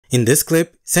In this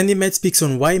clip, Sandi Metz speaks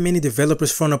on why many developers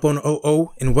frown upon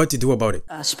OO and what to do about it.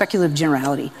 Speculative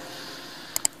generality.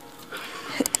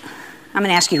 I'm going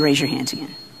to ask you to raise your hands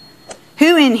again.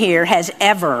 Who in here has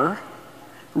ever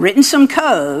written some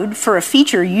code for a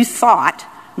feature you thought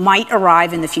might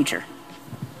arrive in the future?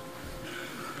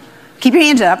 Keep your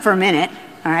hands up for a minute.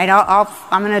 All right,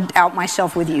 I'm going to out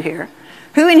myself with you here.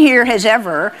 Who in here has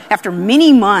ever, after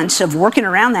many months of working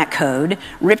around that code,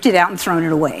 ripped it out and thrown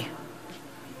it away?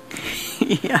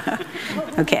 Yeah.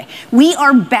 Okay. We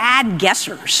are bad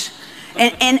guessers.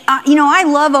 And you know, I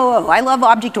love OO. I love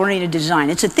object-oriented design.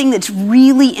 It's a thing that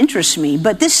really interests me.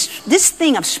 But this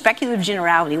thing of speculative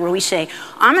generality, where we say,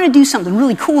 I'm going to do something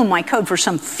really cool in my code for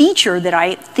some feature that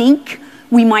I think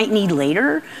we might need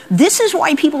later, this is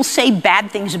why people say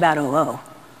bad things about OO.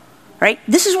 Right?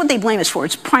 This is what they blame us for.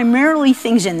 It's primarily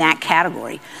things in that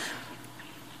category.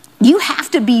 You have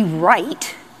to be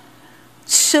right.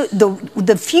 So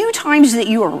the few times that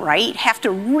you are right have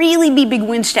to really be big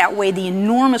wins to outweigh the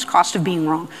enormous cost of being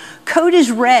wrong. Code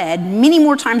is read many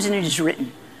more times than it is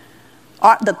written.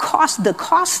 The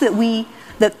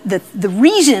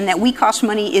reason that we cost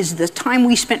money is the time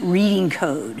we spent reading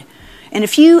code. And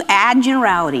if you add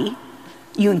generality,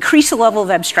 you increase the level of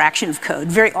abstraction of code.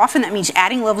 Very often that means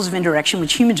adding levels of indirection,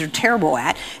 which humans are terrible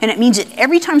at, and it means that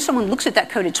every time someone looks at that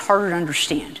code, it's harder to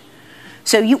understand.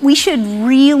 So we should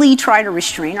really try to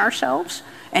restrain ourselves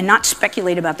and not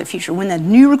speculate about the future. When the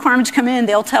new requirements come in,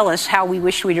 they'll tell us how we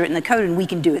wish we'd written the code, and we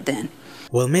can do it then.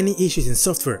 While many issues in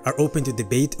software are open to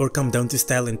debate or come down to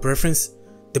style and preference,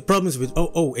 the problems with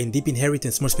OO and deep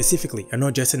inheritance more specifically are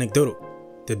not just anecdotal.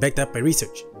 They're backed up by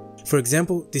research. For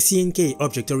example, the CNK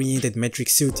object-oriented metric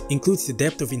suit includes the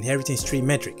depth of inheritance tree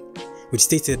metric, which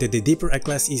states that the deeper a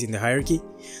class is in the hierarchy,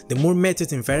 the more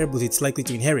methods and variables it's likely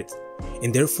to inherit,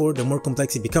 and therefore the more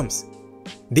complex it becomes.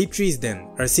 Deep trees then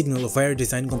are a signal of higher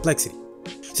design complexity.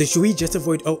 So should we just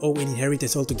avoid OO and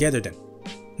inheritance altogether then?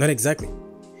 Not exactly.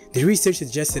 The research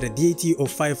suggests that a DAT of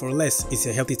 5 or less is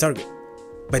a healthy target,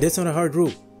 but that's not a hard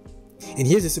rule. And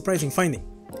here's a surprising finding.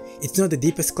 It's not the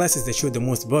deepest classes that show the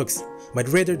most bugs, but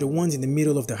rather the ones in the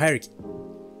middle of the hierarchy.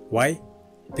 Why?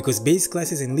 Because base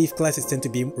classes and leaf classes tend to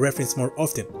be referenced more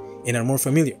often and are more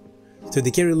familiar, so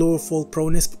they carry lower fault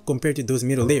proneness compared to those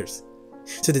middle layers.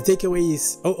 So the takeaway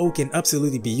is OO can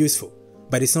absolutely be useful,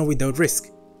 but it's not without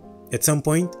risk. At some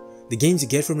point, the gains you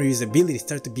get from reusability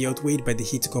start to be outweighed by the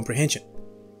hit to comprehension.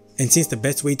 And since the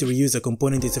best way to reuse a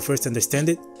component is to first understand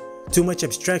it, too much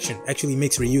abstraction actually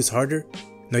makes reuse harder,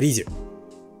 not easier.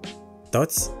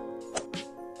 Thoughts?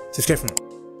 Subscribe for more.